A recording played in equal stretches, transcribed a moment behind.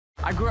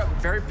I grew up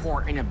very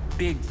poor in a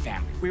big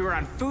family. We were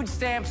on food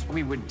stamps.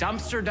 We would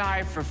dumpster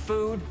dive for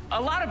food.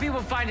 A lot of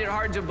people find it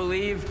hard to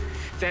believe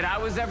that I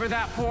was ever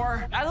that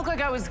poor. I look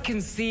like I was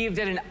conceived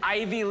at an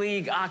Ivy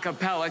League a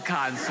cappella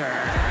concert.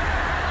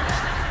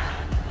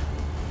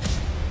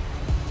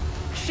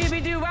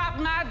 Shibby-doo-wop,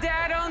 my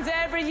dad owns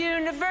every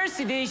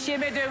university.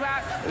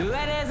 Shibby-doo-wop,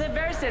 what is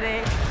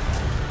adversity?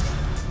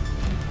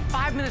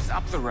 5 minutes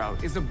up the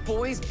road is a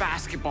boys'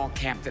 basketball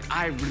camp that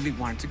I really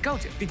wanted to go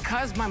to.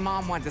 Because my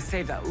mom wanted to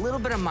save that little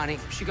bit of money,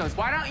 she goes,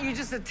 why don't you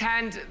just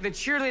attend the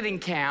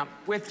cheerleading camp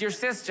with your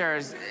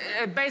sisters?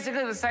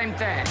 Basically the same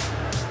thing.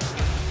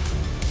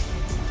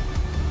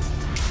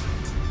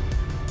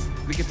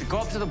 We get to go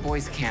up to the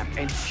boys' camp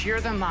and cheer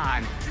them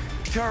on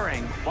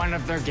during one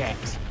of their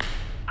games.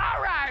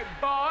 All right,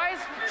 boys,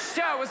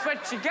 show us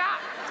what you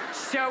got.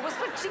 Show us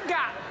what you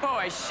got,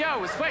 boys.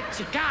 Show us what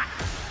you got.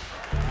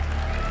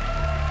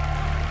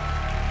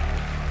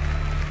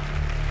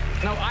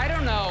 Now, I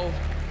don't know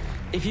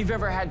if you've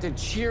ever had to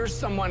cheer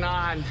someone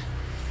on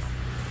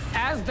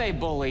as they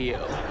bully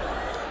you,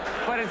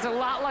 but it's a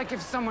lot like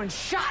if someone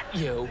shot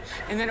you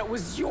and then it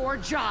was your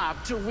job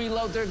to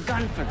reload their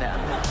gun for them.